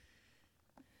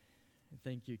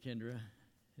Thank you, Kendra,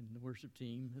 and the worship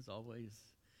team, as always.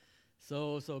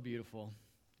 So beautiful.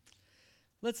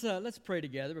 Let's pray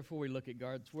together before we look at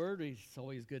God's Word. It's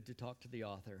always good to talk to the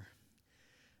author.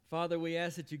 Father, we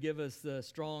ask that you give us the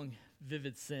strong,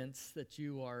 vivid sense that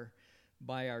you are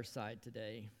by our side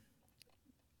today,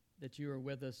 that you are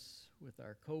with us, with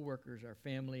our co-workers, our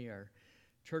family, our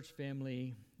church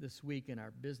family this week in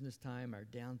our business time, our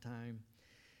downtime.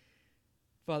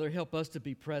 Father, help us to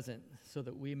be present so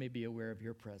that we may be aware of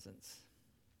your presence.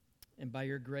 And by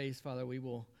your grace, Father, we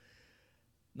will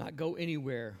not go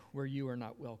anywhere where you are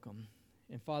not welcome.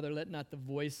 And Father, let not the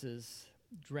voices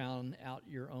drown out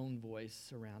your own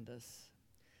voice around us.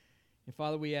 And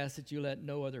Father, we ask that you let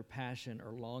no other passion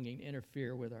or longing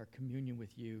interfere with our communion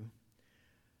with you.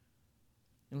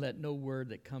 And let no word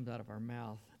that comes out of our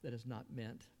mouth that is not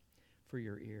meant for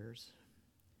your ears.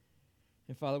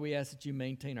 And Father, we ask that you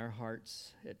maintain our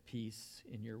hearts at peace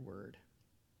in your word.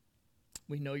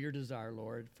 We know your desire,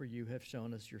 Lord, for you have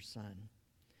shown us your Son.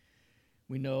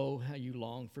 We know how you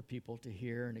long for people to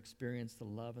hear and experience the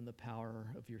love and the power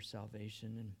of your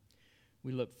salvation. And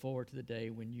we look forward to the day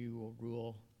when you will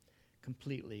rule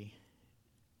completely,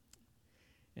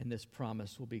 and this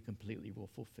promise will be completely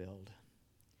fulfilled.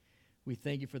 We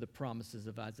thank you for the promises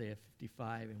of Isaiah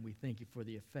 55, and we thank you for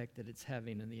the effect that it's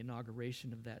having in the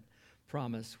inauguration of that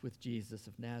promise with Jesus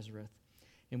of Nazareth.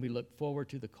 And we look forward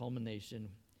to the culmination.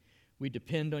 We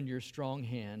depend on your strong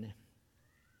hand,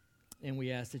 and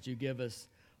we ask that you give us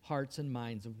hearts and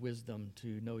minds of wisdom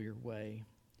to know your way.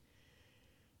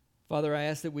 Father, I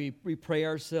ask that we pray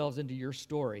ourselves into your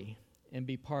story and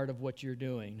be part of what you're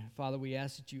doing. Father, we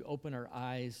ask that you open our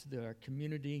eyes to our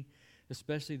community,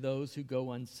 especially those who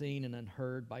go unseen and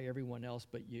unheard by everyone else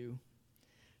but you.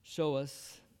 Show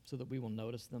us so that we will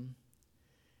notice them.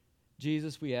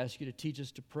 Jesus, we ask you to teach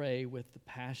us to pray with the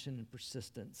passion and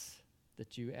persistence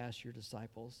that you ask your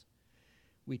disciples.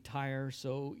 We tire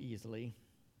so easily.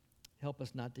 Help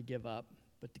us not to give up,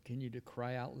 but to continue to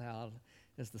cry out loud,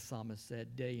 as the psalmist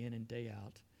said, day in and day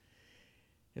out,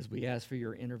 as we ask for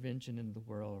your intervention in the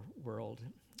world.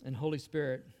 And Holy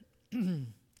Spirit,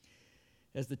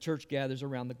 as the church gathers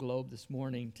around the globe this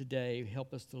morning, today,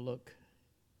 help us to look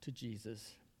to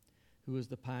Jesus, who is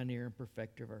the pioneer and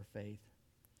perfecter of our faith.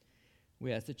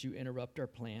 We ask that you interrupt our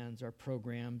plans, our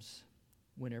programs,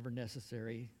 whenever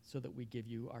necessary, so that we give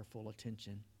you our full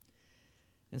attention.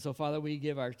 And so, Father, we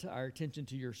give our attention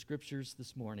to your scriptures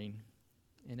this morning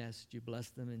and ask that you bless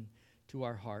them into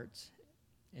our hearts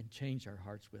and change our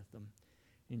hearts with them.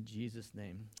 In Jesus'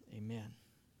 name, amen.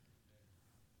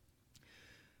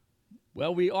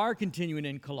 Well, we are continuing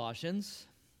in Colossians.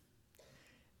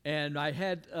 And I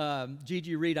had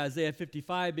Gigi read Isaiah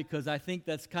 55 because I think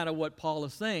that's kind of what Paul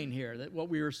is saying here, that what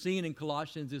we were seeing in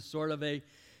Colossians is sort of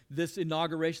this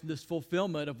inauguration, this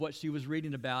fulfillment of what she was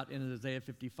reading about in Isaiah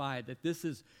 55, that this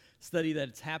is study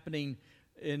that's happening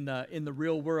in the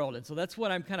real world. And so that's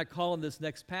what I'm kind of calling this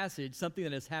next passage, something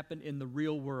that has happened in the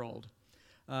real world,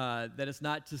 that it's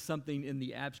not just something in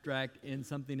the abstract, in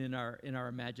something in our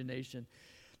imagination.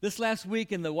 This last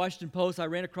week in the Washington Post, I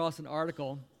ran across an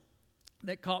article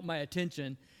that caught my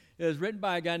attention. It was written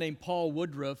by a guy named Paul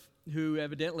Woodruff, who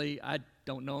evidently, I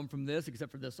don't know him from this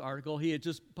except for this article. He had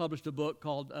just published a book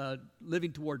called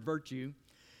Living Toward Virtue.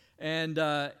 And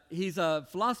he's a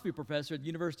philosophy professor at the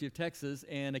University of Texas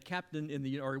and was a captain in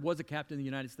the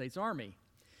United States Army.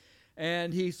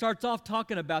 And he starts off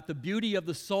talking about the beauty of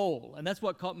the soul. And that's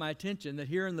what caught my attention, that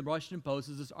here in the Washington Post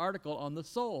is this article on the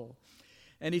soul.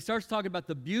 And he starts talking about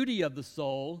the beauty of the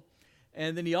soul.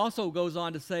 And then he also goes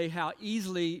on to say how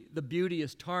easily the beauty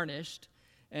is tarnished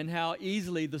and how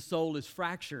easily the soul is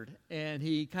fractured. And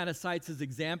he kind of cites his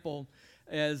example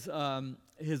as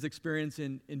his experience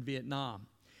in Vietnam.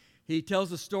 He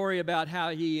tells a story about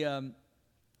how he,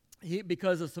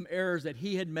 because of some errors that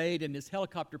he had made and his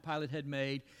helicopter pilot had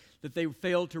made, that they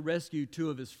failed to rescue two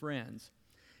of his friends.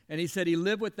 And he said he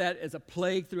lived with that as a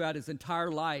plague throughout his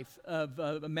entire life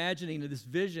of imagining this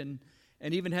vision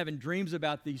and even having dreams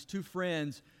about these two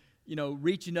friends,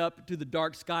 reaching up to the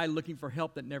dark sky looking for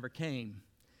help that never came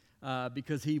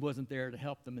because he wasn't there to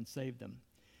help them and save them.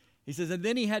 He says, and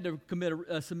then he had to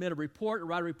write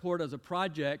a report as a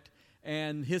project,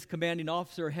 and his commanding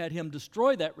officer had him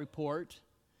destroy that report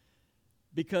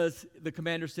because the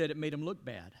commander said it made him look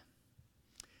bad.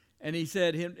 And he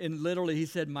said,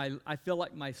 I feel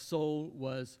like my soul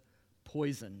was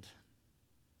poisoned.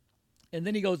 And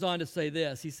then he goes on to say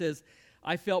this. He says,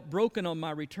 I felt broken on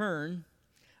my return.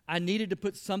 I needed to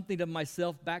put something of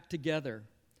myself back together.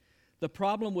 The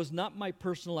problem was not my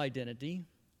personal identity.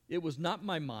 It was not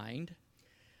my mind.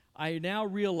 I now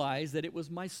realize that it was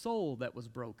my soul that was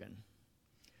broken.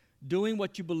 Doing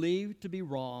what you believe to be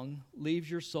wrong leaves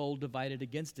your soul divided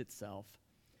against itself,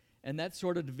 and that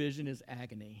sort of division is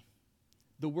agony,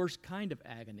 the worst kind of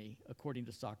agony, according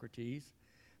to Socrates,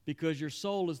 because your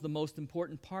soul is the most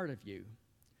important part of you.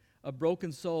 A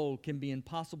broken soul can be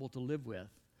impossible to live with,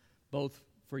 both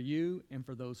for you and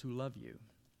for those who love you.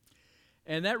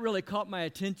 And that really caught my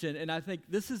attention, and I think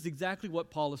this is exactly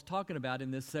what Paul is talking about in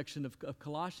this section of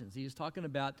Colossians. He is talking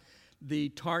about the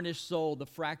tarnished soul, the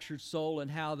fractured soul,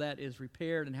 and how that is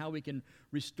repaired and how we can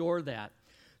restore that.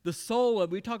 The soul,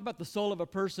 we talk about the soul of a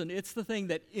person, it's the thing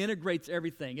that integrates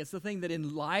everything. It's the thing that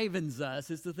enlivens us.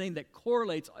 It's the thing that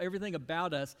correlates everything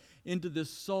about us into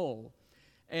this soul.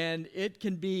 And it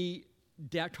can be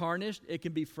tarnished, it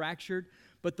can be fractured,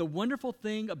 but the wonderful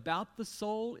thing about the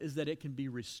soul is that it can be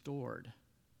restored.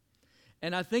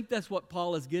 And I think that's what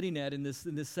Paul is getting at in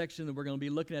this section that we're going to be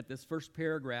looking at, this first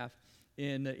paragraph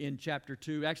in chapter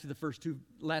 2, actually the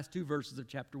last two verses of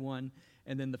chapter 1,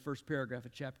 and then the first paragraph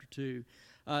of chapter 2.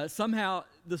 Somehow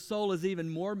the soul is even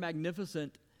more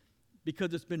magnificent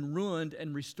because it's been ruined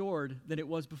and restored than it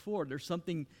was before. There's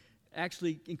something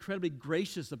actually incredibly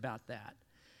gracious about that.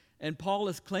 And Paul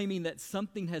is claiming that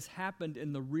something has happened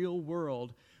in the real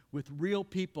world with real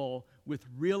people, with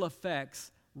real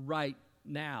effects right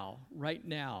now.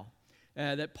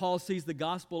 That Paul sees the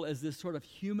gospel as this sort of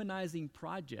humanizing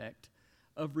project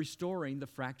of restoring the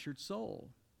fractured soul,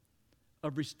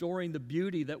 of restoring the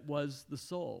beauty that was the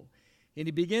soul. And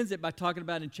he begins it by talking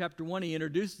about, in chapter 1, he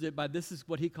introduces it by, this is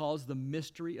what he calls the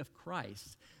mystery of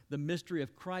Christ, the mystery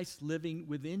of Christ living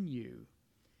within you.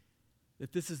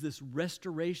 That this is this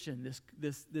restoration,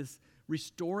 this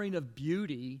restoring of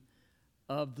beauty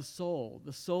of the soul.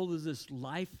 The soul is this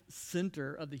life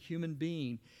center of the human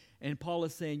being. And Paul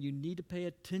is saying you need to pay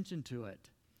attention to it.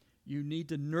 You need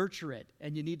to nurture it,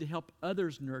 and you need to help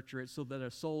others nurture it so that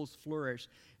our souls flourish.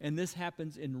 And this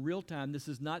happens in real time. This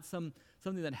is not something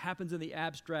that happens in the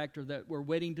abstract, or that we're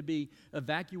waiting to be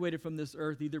evacuated from this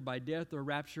earth either by death or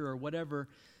rapture or whatever.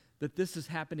 That this is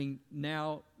happening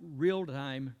now, real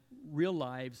time, real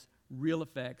lives, real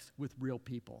effects with real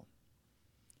people.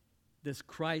 This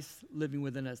Christ living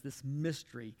within us, this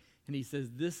mystery. And he says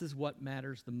this is what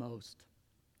matters the most.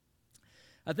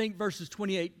 I think verses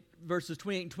 28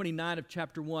 and 29 of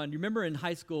chapter 1. You remember in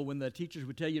high school when the teachers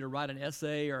would tell you to write an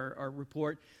essay or a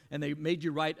report, and they made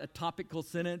you write a topical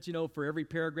sentence, for every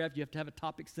paragraph you have to have a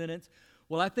topic sentence.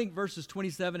 Well, I think verses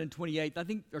 27 and 28,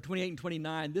 or 28 and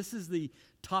 29, this is the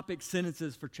topic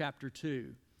sentences for chapter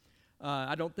 2.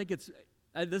 I don't think this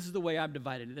is the way I've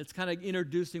divided it. It's kind of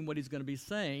introducing what he's going to be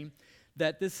saying,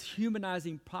 that this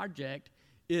humanizing project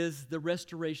is the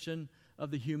restoration of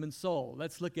the human soul.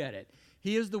 Let's look at it.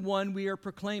 He is the one we are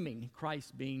proclaiming,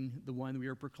 Christ being the one we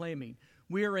are proclaiming.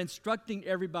 We are instructing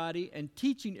everybody and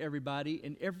teaching everybody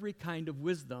in every kind of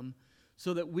wisdom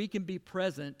so that we can be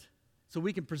present, so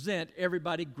we can present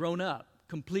everybody grown up,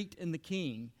 complete in the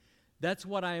King. That's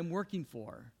what I am working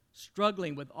for,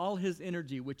 struggling with all his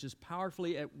energy, which is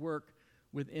powerfully at work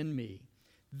within me.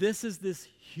 This is this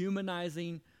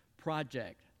humanizing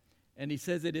project. And he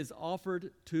says it is offered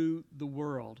to the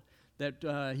world.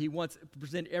 That he wants to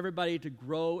present everybody to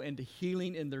grow and to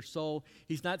healing in their soul.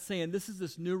 He's not saying, this is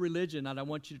this new religion that I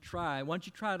want you to try. I want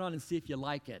you to try it on and see if you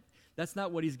like it. That's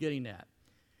not what he's getting at.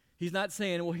 He's not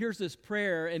saying, well, here's this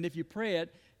prayer, and if you pray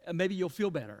it, maybe you'll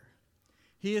feel better.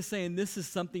 He is saying this is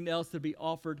something else to be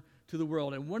offered to the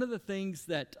world. And one of the things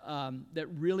that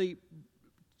really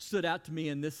stood out to me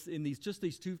in these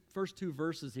first two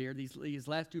verses here, these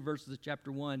last two verses of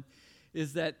chapter 1,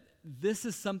 is that this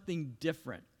is something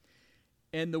different.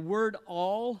 And the word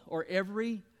all or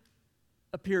every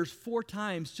appears 4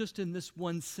 times just in this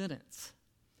one sentence.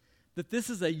 That this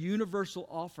is a universal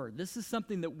offer. This is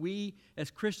something that we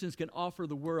as Christians can offer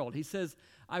the world. He says,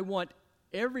 I want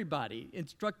everybody,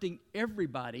 instructing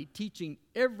everybody, teaching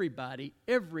everybody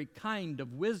every kind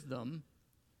of wisdom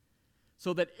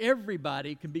so that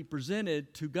everybody can be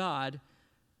presented to God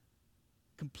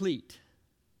complete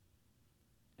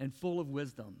and full of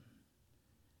wisdom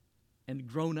and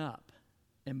grown up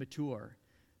and mature.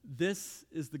 This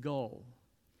is the goal.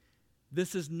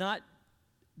 This is not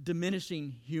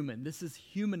diminishing human. This is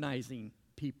humanizing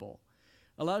people.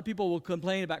 A lot of people will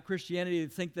complain about Christianity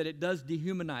and think that it does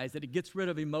dehumanize, that it gets rid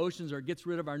of emotions or it gets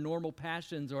rid of our normal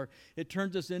passions or it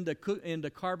turns us into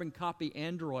carbon copy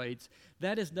androids.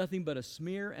 That is nothing but a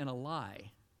smear and a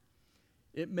lie.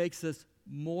 It makes us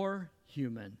more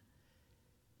human,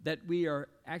 that we are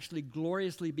actually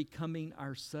gloriously becoming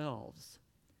ourselves.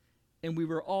 And we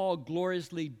were all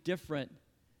gloriously different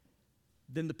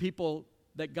than the people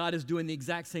that God is doing the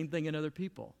exact same thing in other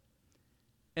people.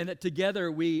 And that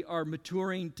together we are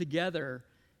maturing together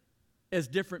as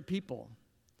different people.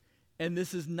 And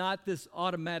this is not this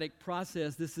automatic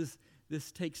process.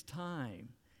 This takes time.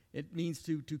 It means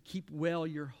to keep well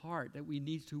your heart, that we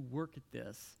need to work at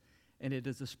this. And it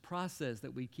is this process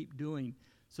that we keep doing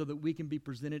so that we can be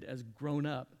presented as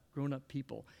grown-up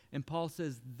people. And Paul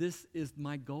says, this is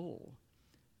my goal.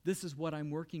 This is what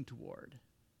I'm working toward.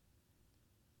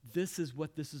 This is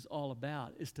what this is all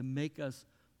about, is to make us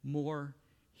more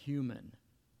human,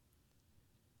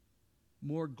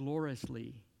 more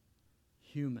gloriously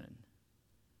human.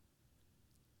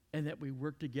 And that we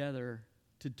work together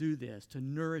to do this, to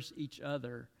nourish each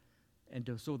other, and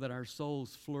so that our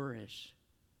souls flourish.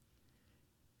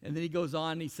 And then he goes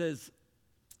on, he says,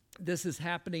 this is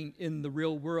happening in the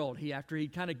real world. After he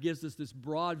kind of gives us this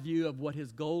broad view of what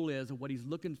his goal is and what he's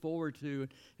looking forward to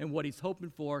and what he's hoping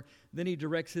for, then he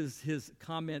directs his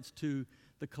comments to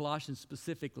the Colossians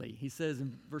specifically. He says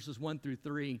in verses 1 through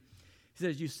 3, he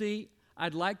says, you see,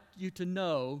 I'd like you to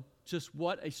know just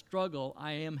what a struggle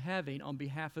I am having on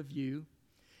behalf of you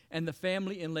and the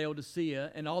family in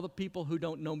Laodicea and all the people who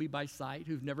don't know me by sight,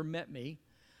 who've never met me.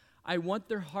 I want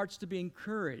their hearts to be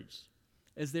encouraged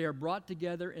as they are brought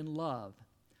together in love.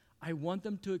 I want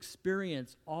them to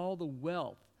experience all the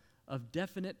wealth of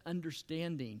definite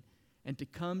understanding and to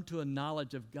come to a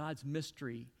knowledge of God's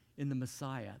mystery in the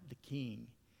Messiah, the King.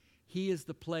 He is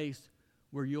the place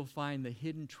where you'll find the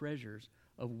hidden treasures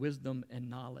of wisdom and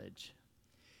knowledge.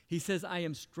 He says, I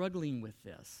am struggling with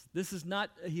this. He's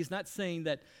not saying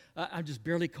that I'm just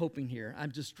barely coping here.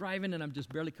 I'm just striving and I'm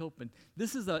just barely coping.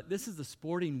 This is a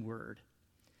sporting word.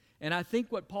 And I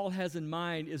think what Paul has in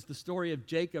mind is the story of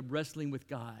Jacob wrestling with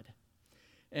God.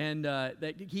 And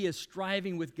that he is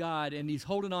striving with God, and he's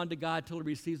holding on to God till he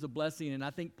receives a blessing. And I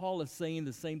think Paul is saying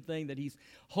the same thing, that he's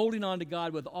holding on to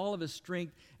God with all of his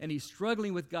strength, and he's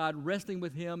struggling with God, wrestling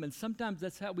with him. And sometimes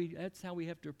that's how we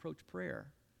have to approach prayer.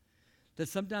 That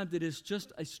sometimes it is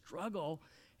just a struggle,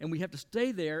 and we have to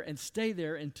stay there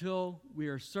until we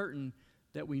are certain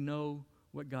that we know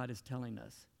what God is telling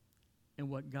us and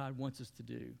what God wants us to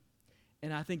do.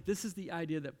 And I think this is the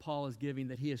idea that Paul is giving,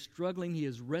 that he is struggling, he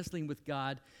is wrestling with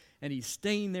God, and he's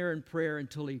staying there in prayer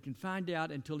until he can find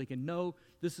out, until he can know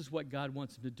this is what God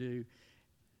wants him to do.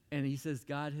 And he says,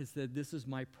 God has said, this is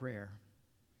my prayer.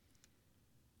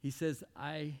 He says,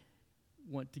 I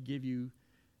want to give you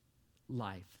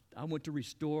life. I want to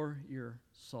restore your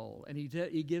soul. And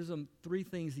he gives them three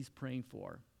things he's praying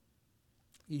for.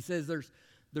 He says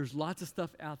there's lots of stuff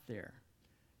out there.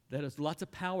 There's lots of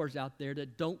powers out there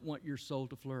that don't want your soul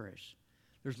to flourish.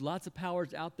 There's lots of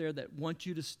powers out there that want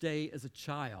you to stay as a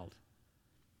child.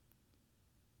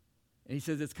 And he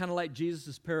says it's kind of like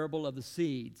Jesus' parable of the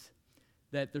seeds,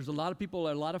 that there's a lot of people,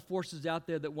 a lot of forces out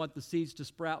there that want the seeds to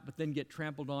sprout but then get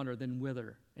trampled on or then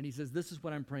wither. And he says, this is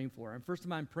what I'm praying for. And first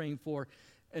of all, I'm praying for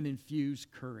an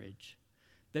infused courage,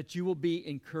 that you will be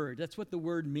encouraged. That's what the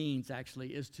word means, actually,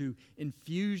 is to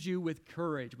infuse you with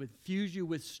courage, infuse you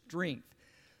with strength.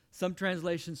 Some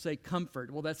translations say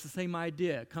comfort. Well, that's the same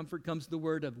idea. Comfort comes from the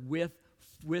word of with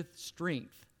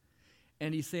strength.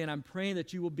 And he's saying, I'm praying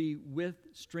that you will be with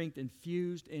strength,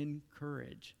 infused in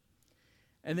courage.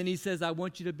 And then he says, I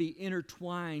want you to be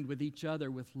intertwined with each other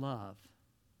with love.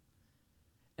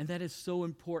 And that is so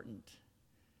important.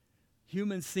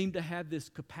 Humans seem to have this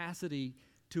capacity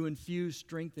to infuse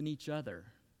strength in each other.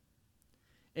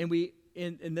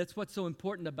 And that's what's so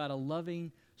important about a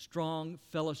loving, strong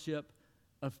fellowship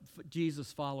of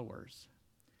Jesus followers,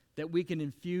 that we can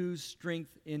infuse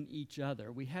strength in each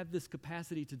other. We have this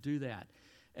capacity to do that.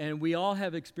 And we all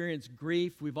have experienced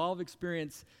grief. We've all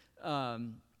experienced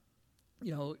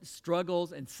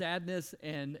struggles and sadness,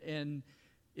 and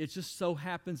it just so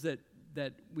happens that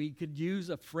we could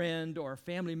use a friend or a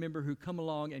family member who come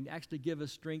along and actually give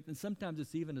us strength, and sometimes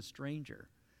it's even a stranger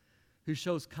who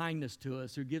shows kindness to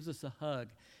us, who gives us a hug.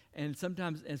 And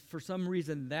sometimes, and for some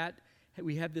reason, that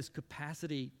we have this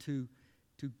capacity to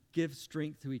give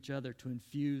strength to each other, to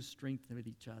infuse strength with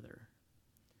each other.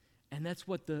 And that's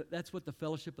what the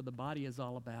fellowship of the body is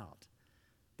all about,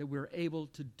 that we're able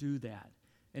to do that.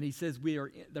 And he says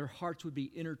their hearts would be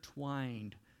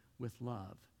intertwined with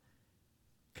love,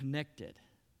 connected,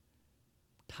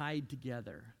 tied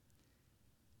together.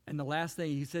 And the last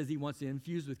thing he says, he wants to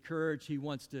infuse with courage. He's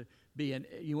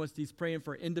praying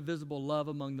for indivisible love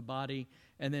among the body.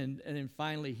 And then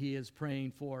finally, he is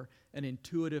praying for an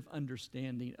intuitive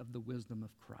understanding of the wisdom of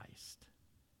Christ,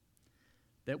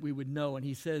 that we would know. And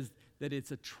he says that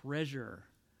it's a treasure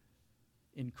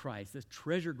in Christ, this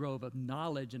treasure grove of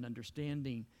knowledge and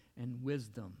understanding and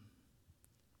wisdom.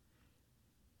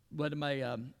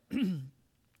 I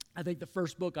think the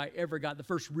first book I ever got, the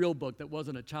first real book that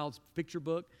wasn't a child's picture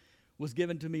book, was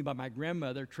given to me by my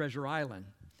grandmother, Treasure Island.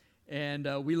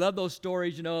 And we love those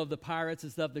stories, of the pirates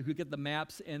and stuff who get the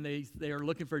maps and they are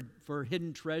looking for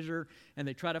hidden treasure and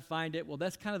they try to find it. Well,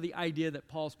 that's kind of the idea that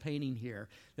Paul's painting here,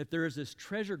 that there is this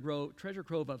treasure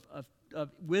trove of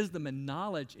wisdom and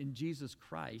knowledge in Jesus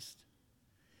Christ.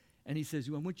 And he says,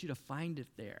 I want you to find it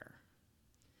there.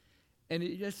 And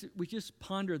we just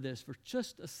ponder this for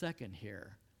just a second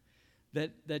here,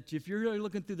 that if you're really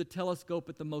looking through the telescope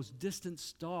at the most distant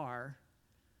star,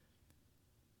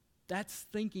 that's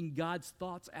thinking God's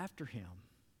thoughts after him.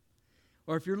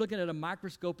 Or if you're looking at a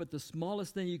microscope at the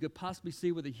smallest thing you could possibly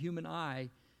see with a human eye,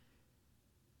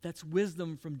 that's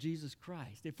wisdom from Jesus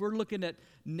Christ. If we're looking at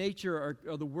nature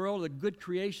or the world, a good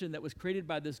creation that was created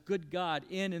by this good God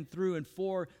in and through and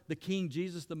for the King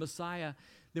Jesus, the Messiah,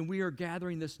 then we are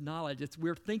gathering this knowledge.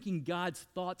 We're thinking God's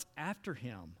thoughts after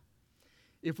him.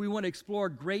 If we want to explore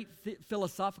great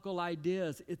philosophical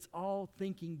ideas, it's all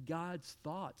thinking God's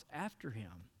thoughts after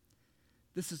him.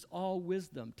 This is all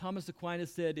wisdom. Thomas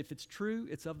Aquinas said, if it's true,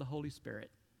 it's of the Holy Spirit.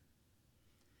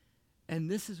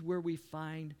 And this is where we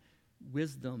find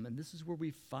wisdom, and this is where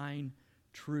we find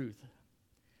truth.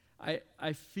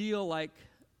 I feel like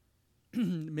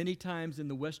many times in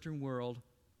the Western world,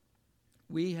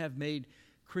 we have made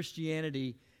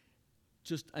Christianity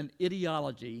just an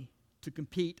ideology to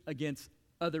compete against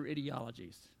other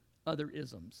ideologies, other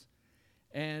isms.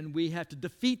 And we have to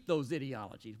defeat those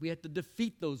ideologies. We have to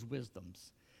defeat those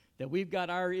wisdoms. That we've got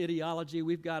our ideology,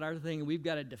 we've got our thing, and we've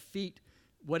got to defeat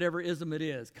whatever ism it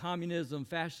is. Communism,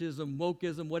 fascism,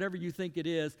 wokeism, whatever you think it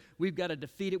is, we've got to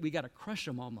defeat it. We've got to crush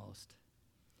them almost.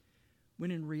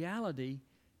 When in reality,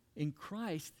 in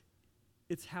Christ,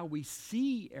 it's how we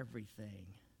see everything.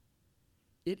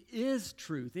 It is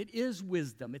truth. It is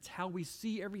wisdom. It's how we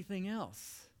see everything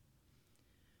else.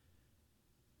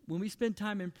 When we spend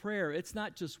time in prayer, it's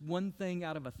not just one thing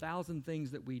out of 1,000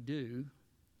 things that we do.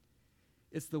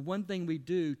 It's the one thing we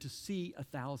do to see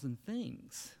 1,000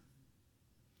 things.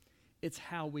 It's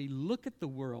how we look at the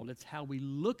world. It's how we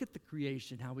look at the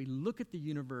creation, how we look at the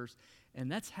universe,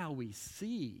 and that's how we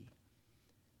see.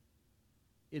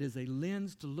 It is a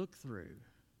lens to look through.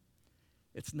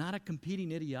 It's not a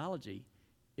competing ideology.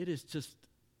 It is just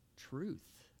truth.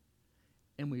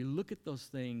 And we look at those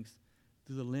things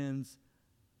through the lens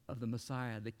of the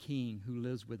Messiah, the King who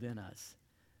lives within us.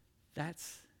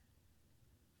 That's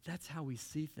how we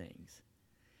see things.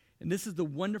 And this is the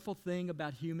wonderful thing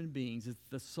about human beings, is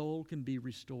the soul can be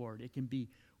restored. It can be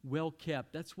well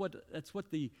kept. That's what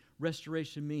the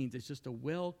restoration means. It's just a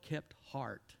well-kept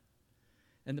heart.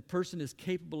 And the person is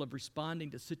capable of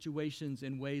responding to situations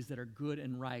in ways that are good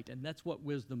and right. And that's what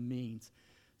wisdom means.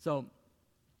 So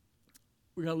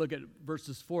we're going to look at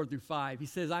verses 4 through 5. He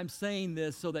says, I'm saying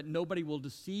this so that nobody will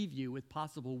deceive you with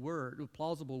plausible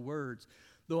words,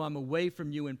 though I'm away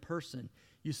from you in person.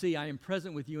 You see, I am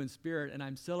present with you in spirit, and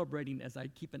I'm celebrating as I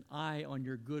keep an eye on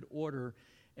your good order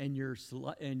and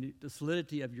the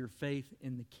solidity of your faith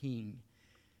in the King.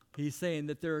 He's saying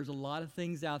that there's a lot of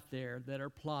things out there that are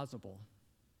plausible.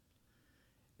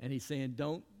 And he's saying,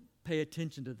 don't pay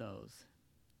attention to those.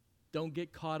 Don't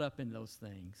get caught up in those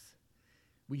things.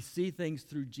 We see things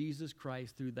through Jesus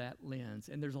Christ, through that lens.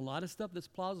 And there's a lot of stuff that's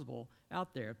plausible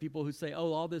out there. People who say,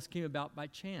 all this came about by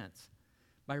chance,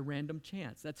 by random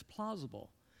chance. That's plausible.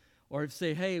 Or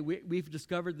say, hey, we've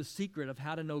discovered the secret of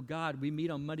how to know God. We meet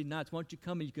on Monday nights. Why don't you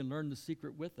come and you can learn the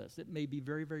secret with us? It may be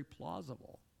very, very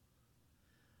plausible.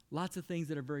 Lots of things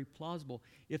that are very plausible.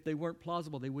 If they weren't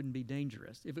plausible, they wouldn't be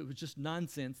dangerous. If it was just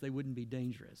nonsense, they wouldn't be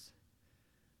dangerous.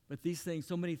 But these things,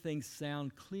 so many things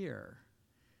sound clear.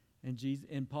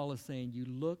 And Paul is saying, you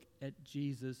look at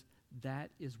Jesus,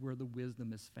 that is where the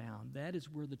wisdom is found. That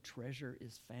is where the treasure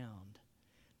is found.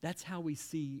 That's how we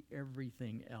see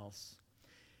everything else.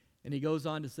 And he goes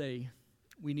on to say,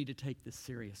 we need to take this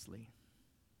seriously.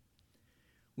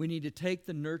 We need to take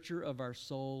the nurture of our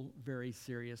soul very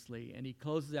seriously. And he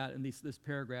closes out in this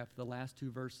paragraph, the last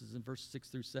two verses, in verses 6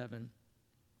 through 7.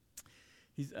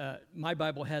 My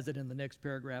Bible has it in the next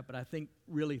paragraph, but I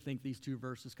really think these two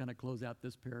verses kind of close out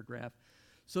this paragraph.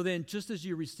 So then, just as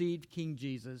you received King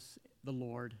Jesus, the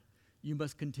Lord, you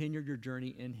must continue your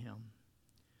journey in him.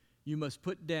 You must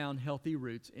put down healthy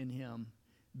roots in him,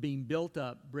 being built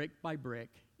up brick by brick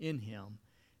in him,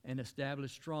 and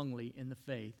established strongly in the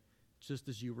faith, just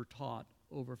as you were taught,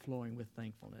 overflowing with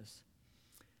thankfulness.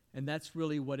 And that's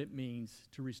really what it means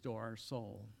to restore our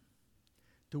soul,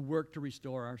 to work to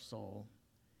restore our soul.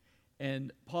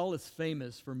 And Paul is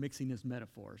famous for mixing his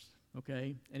metaphors,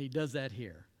 okay? And he does that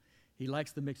here. He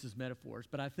likes to mix his metaphors.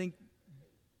 But I think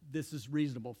this is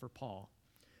reasonable for Paul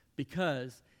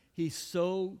because he's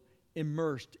so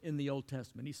immersed in the Old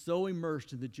Testament. He's so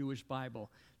immersed in the Jewish Bible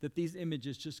that these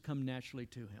images just come naturally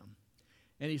to him.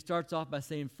 And he starts off by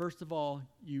saying, first of all,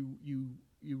 you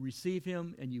receive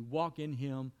him and you walk in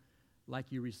him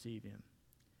like you receive him.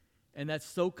 And that's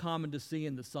so common to see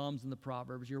in the Psalms and the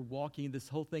Proverbs. You're walking, this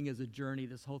whole thing is a journey,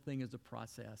 this whole thing is a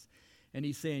process. And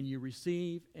he's saying you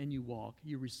receive and you walk,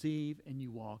 you receive and you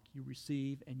walk, you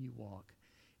receive and you walk.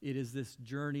 It is this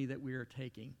journey that we are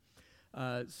taking.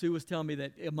 Sue was telling me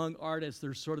that among artists,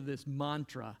 there's sort of this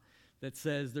mantra that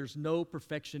says there's no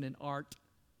perfection in art,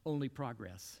 only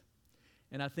progress.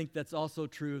 And I think that's also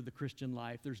true of the Christian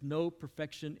life. There's no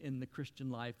perfection in the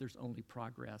Christian life, there's only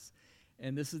progress.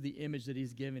 And this is the image that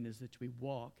he's given, is that we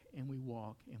walk and we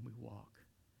walk and we walk.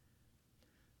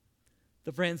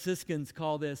 The Franciscans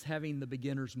call this having the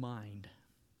beginner's mind,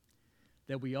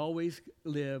 that we always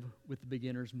live with the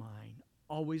beginner's mind,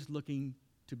 always looking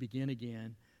to begin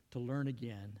again, to learn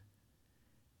again.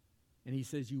 And he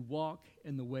says, you walk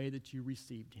in the way that you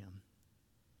received him.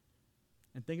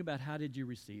 And think about, how did you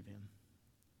receive him?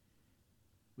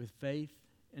 With faith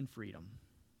and freedom.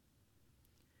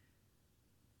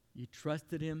 You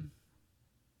trusted him,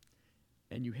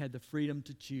 and you had the freedom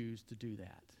to choose to do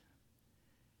that.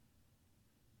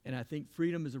 And I think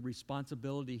freedom is a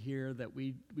responsibility here that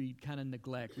we kind of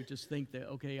neglect. We just think that,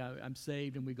 okay, I'm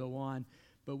saved, and we go on.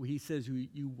 But he says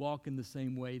you walk in the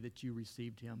same way that you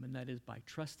received him, and that is by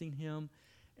trusting him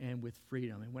and with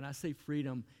freedom. And when I say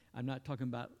freedom, I'm not talking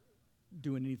about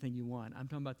doing anything you want. I'm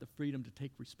talking about the freedom to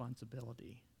take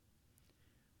responsibility.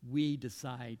 We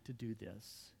decide to do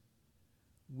this.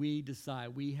 We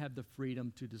decide. We have the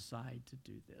freedom to decide to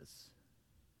do this.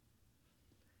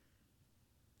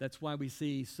 That's why we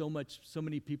see so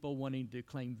many people wanting to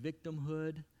claim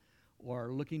victimhood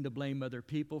or looking to blame other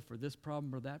people for this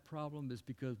problem or that problem, is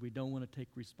because we don't want to take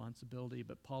responsibility.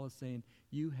 But Paul is saying,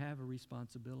 you have a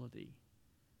responsibility.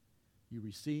 You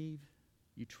receive,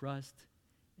 you trust,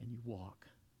 and you walk.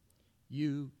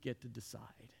 You get to decide.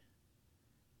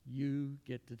 You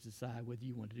get to decide whether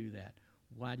you want to do that.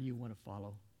 Why do you want to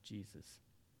follow Jesus?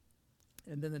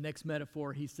 And then the next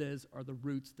metaphor, he says, are the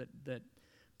roots that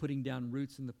putting down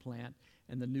roots in the plant,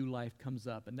 and the new life comes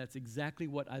up. And that's exactly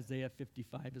what Isaiah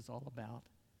 55 is all about.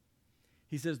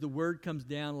 He says the word comes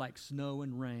down like snow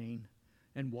and rain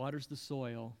and waters the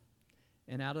soil,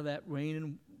 and out of that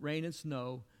rain and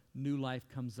snow, new life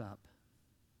comes up.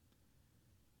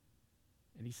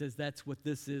 And he says that's what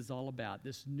this is all about,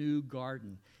 this new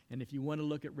garden. And if you want to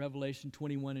look at Revelation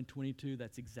 21 and 22,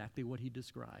 that's exactly what he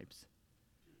describes.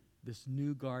 This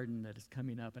new garden that is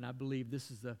coming up. And I believe this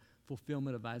is the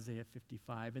fulfillment of Isaiah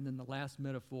 55. And then the last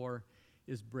metaphor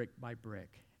is brick by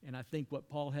brick. And I think what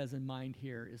Paul has in mind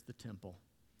here is the temple.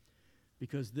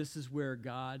 Because this is where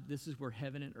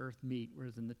heaven and earth meet,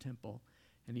 whereas in the temple.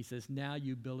 And he says, now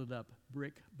you build it up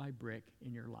brick by brick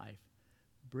in your life.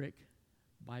 Brick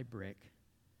by brick.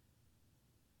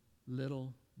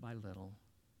 Little by little.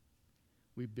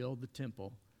 We build the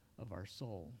temple of our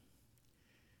soul.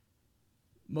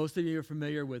 Most of you are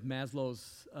familiar with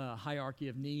Maslow's hierarchy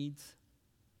of needs,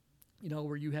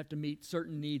 where you have to meet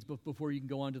certain needs before you can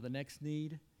go on to the next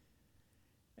need.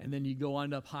 And then you go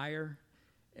on up higher.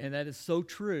 And that is so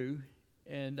true.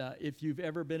 And if you've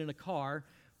ever been in a car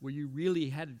where you really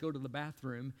had to go to the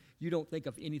bathroom, you don't think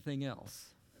of anything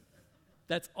else.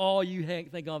 That's all you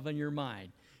think of in your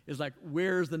mind, is like,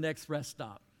 where's the next rest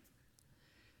stop?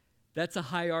 That's a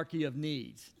hierarchy of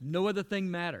needs. No other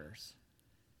thing matters.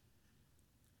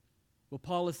 Well,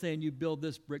 Paul is saying you build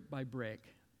this brick by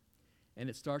brick, and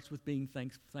it starts with being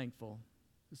thankful.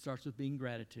 It starts with being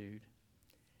gratitude,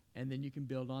 and then you can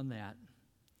build on that.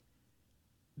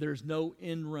 There's no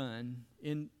end run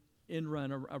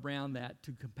around that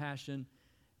to compassion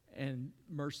and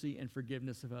mercy and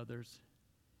forgiveness of others.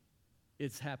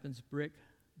 It happens brick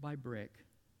by brick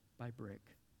by brick.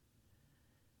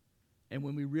 And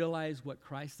when we realize what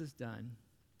Christ has done,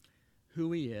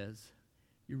 who he is,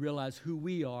 you realize who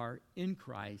we are in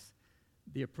Christ,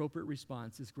 the appropriate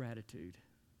response is gratitude.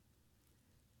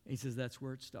 And he says that's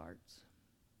where it starts.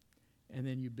 And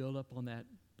then you build up on that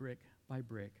brick by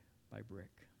brick by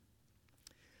brick.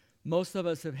 Most of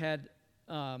us have had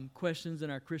questions in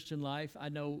our Christian life. I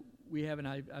know we have, and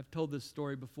I've told this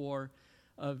story before,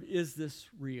 of is this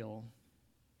real?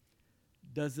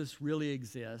 Does this really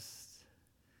exist?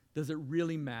 Does it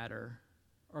really matter?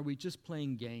 Are we just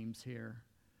playing games here?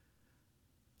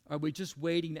 Are we just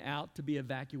waiting out to be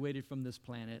evacuated from this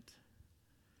planet?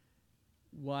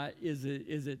 What is it?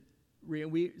 Is it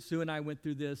real? Sue and I went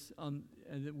through this when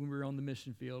we were on the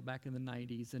mission field back in the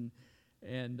 90s,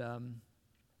 and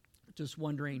just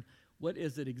wondering, what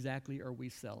is it exactly are we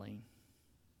selling?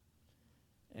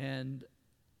 And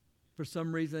for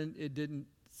some reason, it didn't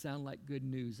sound like good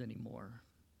news anymore.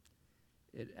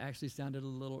 It actually sounded a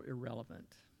little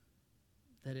irrelevant,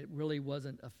 that it really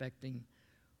wasn't affecting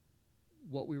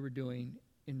what we were doing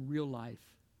in real life,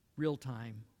 real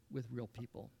time, with real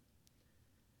people.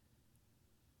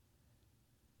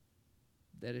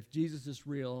 That if Jesus is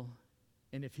real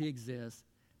and if he exists,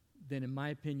 then in my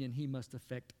opinion, he must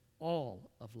affect all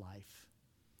of life,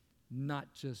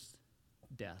 not just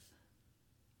death.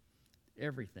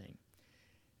 Everything.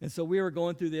 And so we were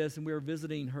going through this, and we were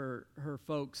visiting her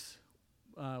folks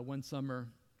one summer,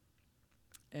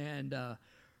 and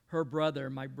her brother,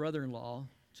 my brother-in-law,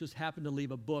 just happened to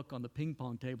leave a book on the ping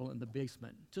pong table in the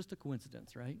basement. Just a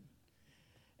coincidence, right?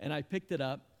 And I picked it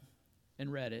up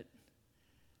and read it,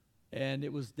 and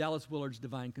it was Dallas Willard's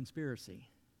Divine Conspiracy.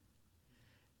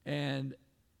 And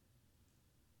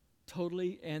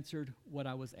totally answered what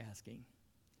I was asking.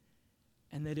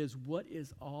 And that is, what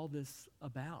is all this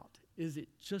about? Is it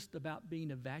just about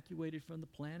being evacuated from the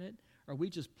planet? Are we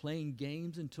just playing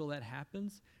games until that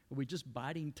happens? Are we just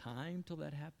biding time till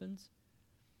that happens?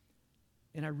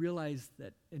 And I realized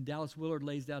that, and Dallas Willard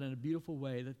lays out in a beautiful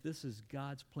way, that this is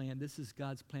God's plan. This is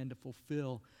God's plan to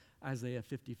fulfill Isaiah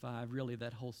 55, really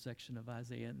that whole section of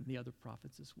Isaiah and the other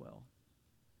prophets as well.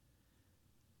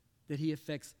 That he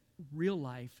affects real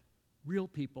life, real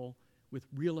people with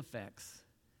real effects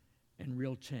and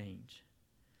real change.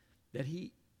 That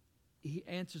he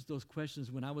answers those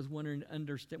questions when I was wanting to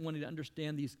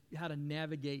understand these, how to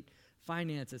navigate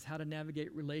finances, how to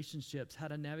navigate relationships, how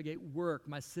to navigate work,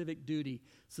 my civic duty,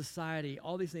 society,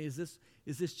 all these things.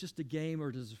 Is this just a game,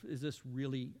 or is this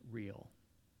really real?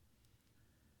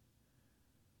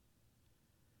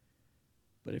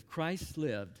 But if Christ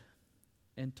lived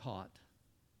and taught,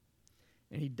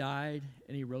 and he died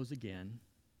and he rose again,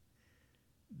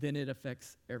 then it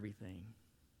affects everything.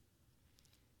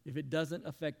 If it doesn't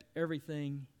affect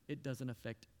everything, it doesn't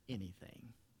affect anything.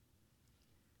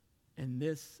 And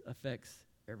this affects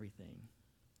everything.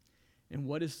 And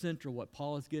what is central, what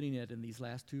Paul is getting at in these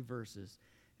last two verses,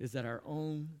 is that our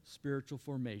own spiritual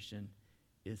formation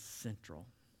is central.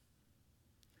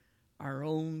 Our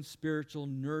own spiritual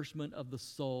nourishment of the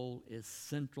soul is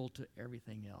central to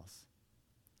everything else.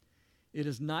 It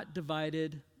is not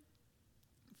divided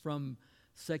from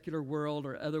secular world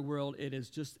or other world. It is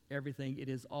just everything. It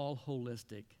is all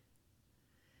holistic.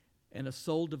 And a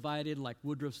soul divided, like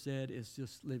Woodruff said, is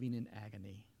just living in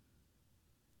agony.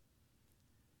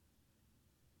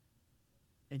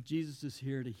 And Jesus is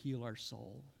here to heal our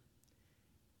soul.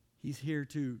 He's here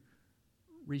to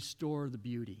restore the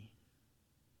beauty.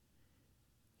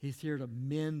 He's here to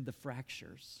mend the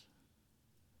fractures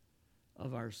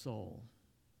of our soul.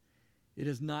 It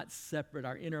is not separate.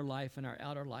 Our inner life and our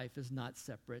outer life is not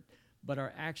separate, but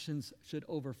our actions should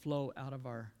overflow out of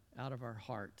our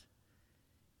heart.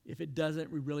 If it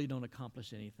doesn't, we really don't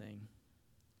accomplish anything.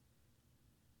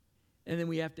 And then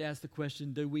we have to ask the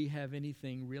question, do we have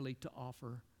anything really to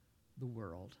offer the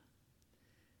world?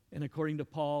 And according to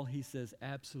Paul, he says,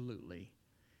 absolutely.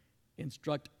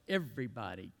 Instruct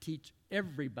everybody, teach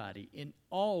everybody in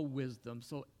all wisdom,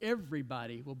 so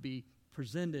everybody will be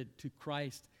presented to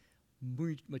Christ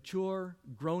mature,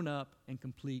 grown up, and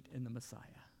complete in the Messiah.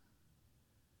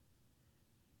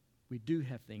 We do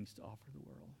have things to offer the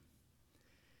world.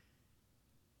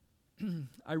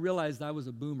 I realized I was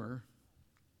a boomer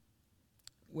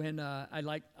when I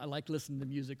like listening to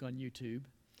music on YouTube,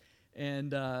 and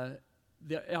the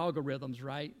algorithms,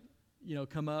 right,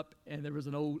 come up, and there was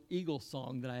an old Eagles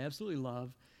song that I absolutely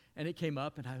love, and it came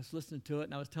up, and I was listening to it,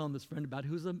 and I was telling this friend about it,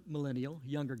 who's a millennial,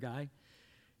 younger guy,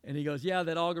 and he goes, yeah,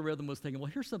 that algorithm was thinking, well,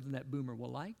 here's something that boomer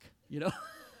will like, the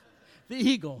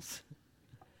Eagles.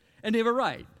 And they were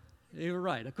right. They were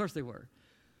right. Of course they were.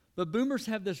 But boomers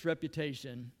have this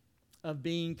reputation of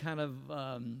being kind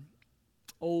of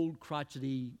old,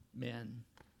 crotchety men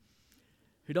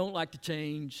who don't like to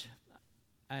change.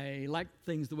 I like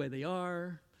things the way they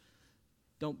are.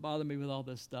 Don't bother me with all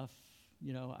this stuff.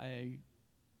 I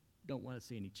don't want to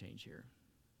see any change here.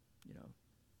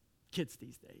 Kids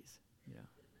these days,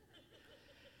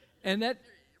 And that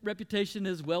reputation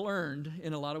is well earned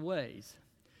in a lot of ways.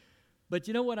 But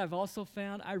you know what I've also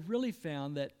found? I really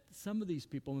found that some of these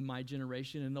people in my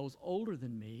generation and those older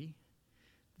than me,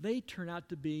 they turn out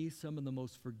to be some of the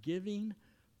most forgiving,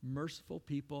 merciful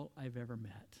people I've ever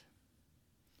met.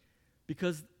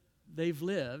 Because they've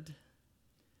lived,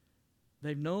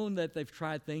 they've known that they've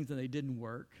tried things and they didn't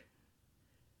work,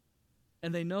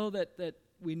 and they know that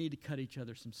we need to cut each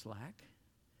other some slack.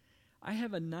 I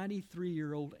have a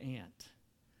 93-year-old aunt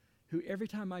who every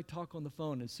time I talk on the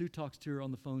phone, and Sue talks to her on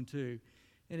the phone too,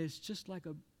 and it's just like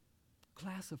a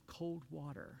glass of cold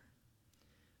water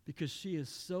because she is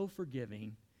so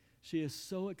forgiving, she is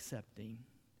so accepting,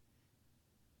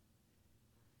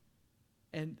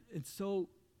 and so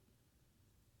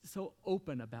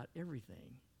open about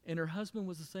everything. And her husband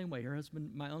was the same way. Her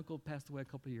husband, my uncle, passed away a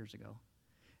couple of years ago.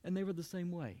 And they were the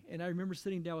same way. And I remember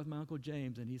sitting down with my Uncle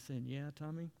James, and he's saying, yeah,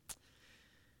 Tommy,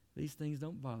 these things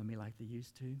don't bother me like they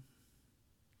used to.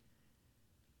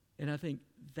 And I think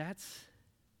that's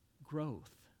growth.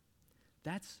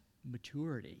 That's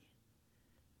maturity.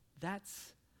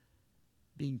 That's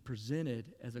being presented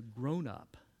as a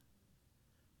grown-up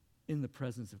in the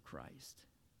presence of Christ.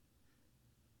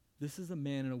 This is a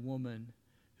man and a woman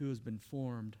who has been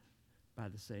formed by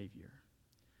the Savior,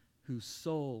 whose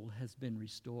soul has been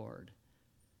restored,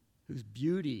 whose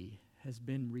beauty has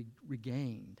been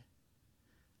regained,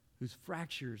 whose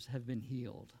fractures have been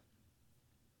healed.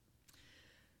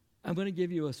 I'm going to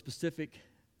give you a specific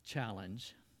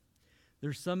challenge.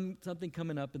 There's something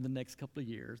coming up in the next couple of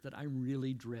years that I'm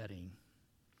really dreading,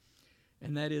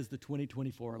 and that is the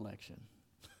 2024 election.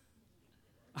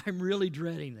 I'm really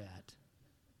dreading that.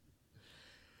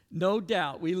 No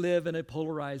doubt we live in a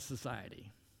polarized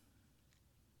society.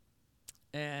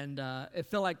 And it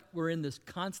felt like we're in this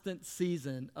constant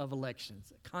season of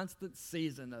elections, a constant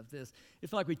season of this. It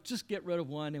felt like we just get rid of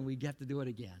one and we get to do it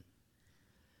again.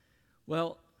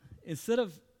 Well, instead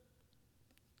of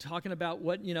talking about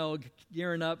what,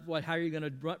 gearing up, how you're going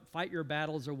to fight your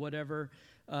battles or whatever,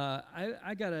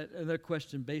 I got another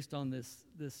question based on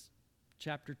this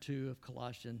chapter 2 of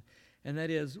Colossians, and that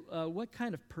is, what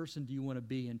kind of person do you want to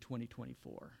be in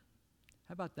 2024?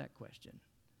 How about that question?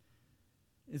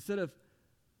 Instead of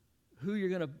who you're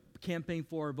going to campaign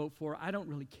for or vote for, I don't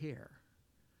really care.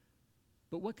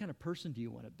 But what kind of person do you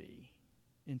want to be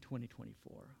in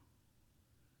 2024?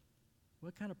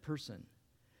 What kind of person?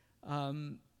 How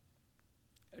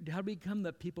do we become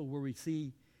the people where we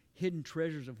see hidden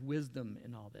treasures of wisdom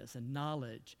in all this and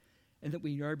knowledge, and that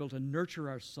we are able to nurture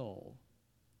our soul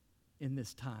in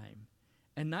this time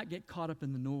and not get caught up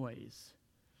in the noise?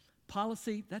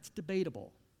 Policy, that's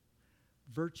debatable.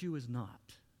 Virtue is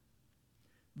not.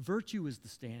 Virtue is the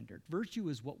standard. Virtue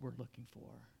is what we're looking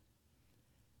for.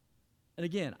 And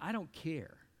again, I don't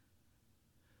care.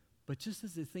 But just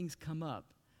as the things come up,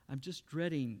 I'm just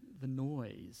dreading the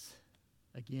noise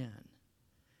again.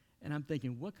 And I'm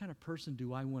thinking, what kind of person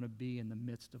do I want to be in the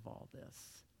midst of all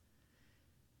this?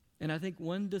 And I think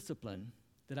one discipline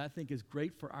that I think is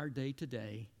great for our day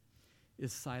today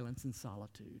is silence and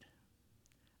solitude.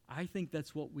 I think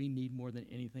that's what we need more than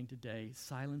anything today,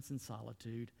 silence and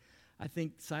solitude. I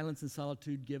think silence and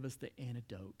solitude give us the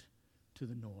antidote to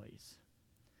the noise.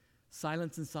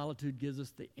 Silence and solitude gives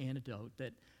us the antidote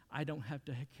that I don't have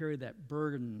to carry that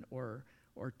burden or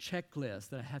checklist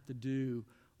that I have to do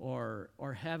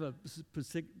or have a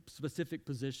specific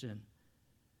position.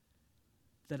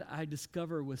 That I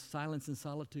discover with silence and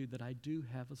solitude that I do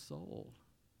have a soul,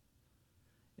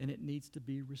 and it needs to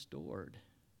be restored,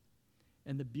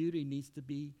 and the beauty needs to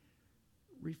be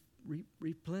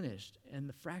replenished, and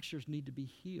the fractures need to be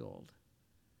healed.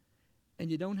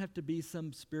 And you don't have to be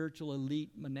some spiritual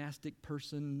elite monastic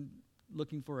person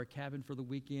looking for a cabin for the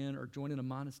weekend or joining a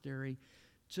monastery.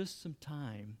 Just some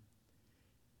time.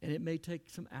 And it may take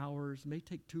some hours, it may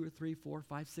take 2 or 3, 4,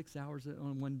 5, 6 hours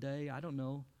on one day, I don't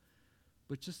know.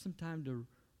 But just some time to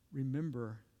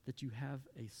remember that you have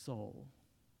a soul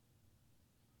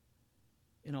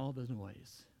in all the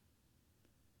noise,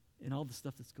 in all the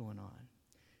stuff that's going on.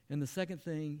 And the second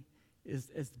thing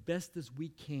is, as best as we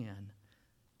can,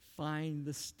 find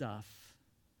the stuff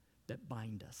that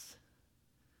bind us.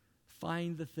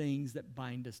 Find the things that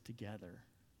bind us together.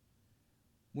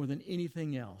 More than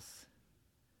anything else,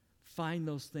 find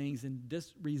those things and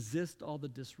resist all the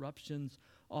disruptions,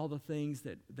 all the things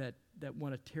that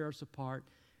want to tear us apart.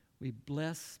 We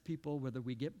bless people whether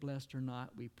we get blessed or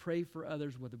not. We pray for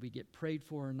others whether we get prayed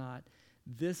for or not.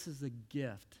 This is a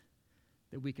gift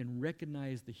that we can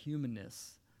recognize the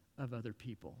humanness of other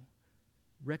people.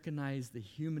 Recognize the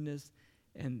humanness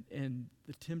and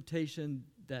the temptation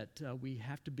that we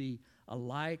have to be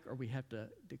alike or we have to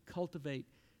cultivate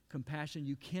compassion.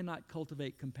 You cannot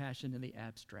cultivate compassion in the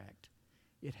abstract.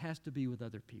 It has to be with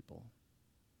other people.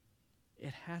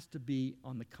 It has to be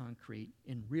on the concrete,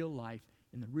 in real life,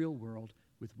 in the real world,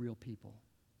 with real people.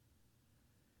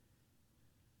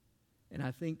 And I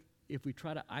think if we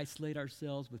try to isolate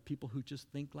ourselves with people who just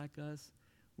think like us,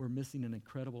 we're missing an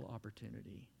incredible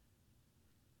opportunity.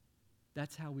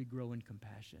 That's how we grow in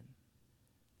compassion.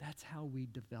 That's how we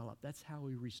develop. That's how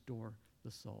we restore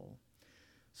the soul.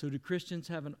 So do Christians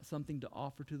have something to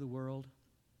offer to the world?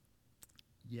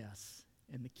 Yes.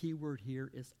 And the key word here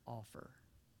is offer.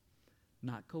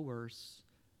 Not coerce,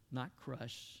 not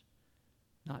crush,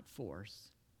 not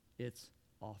force. It's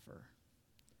offer.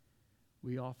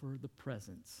 We offer the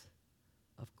presence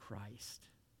of Christ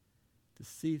to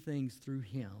see things through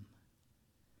him.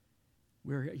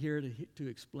 We're here to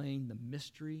explain the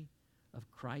mystery of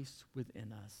Christ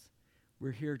within us.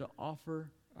 We're here to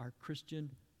offer our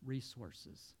Christian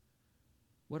resources.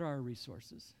 What are our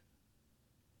resources?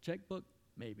 Checkbook?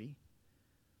 Maybe.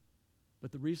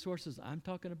 But the resources I'm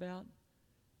talking about,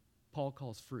 Paul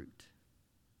calls fruit.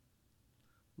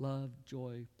 Love,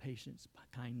 joy, patience,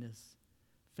 kindness,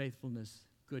 faithfulness,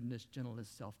 goodness, gentleness,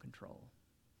 self-control.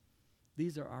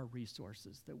 These are our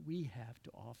resources that we have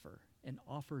to offer, and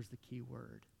offer is the key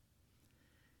word.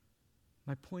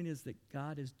 My point is that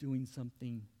God is doing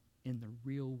something in the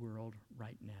real world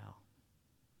right now.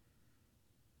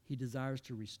 He desires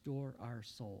to restore our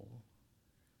soul.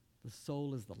 The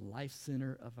soul is the life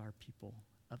center of our people,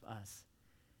 of us.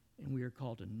 And we are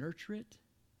called to nurture it,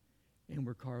 and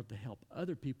we're called to help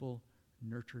other people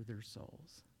nurture their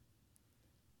souls.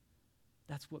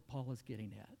 That's what Paul is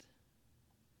getting at.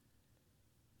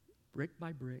 Brick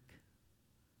by brick,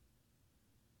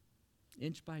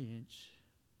 inch by inch,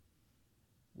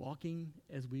 walking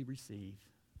as we receive.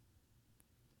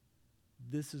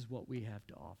 This is what we have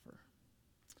to offer.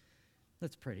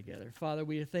 Let's pray together. Father,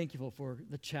 we are thankful for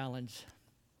the challenge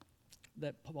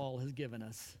that Paul has given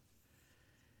us.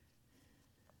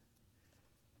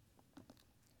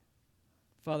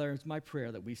 Father, it's my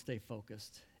prayer that we stay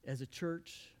focused as a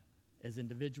church, as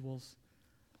individuals,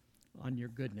 on your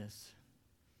goodness,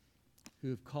 who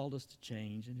have called us to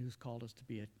change and who's called us to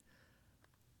be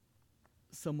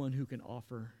someone who can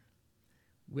offer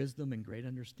wisdom and great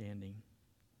understanding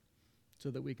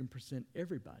so that we can present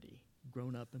everybody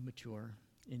grown up and mature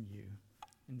in you.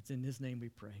 And it's in his name we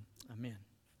pray. Amen.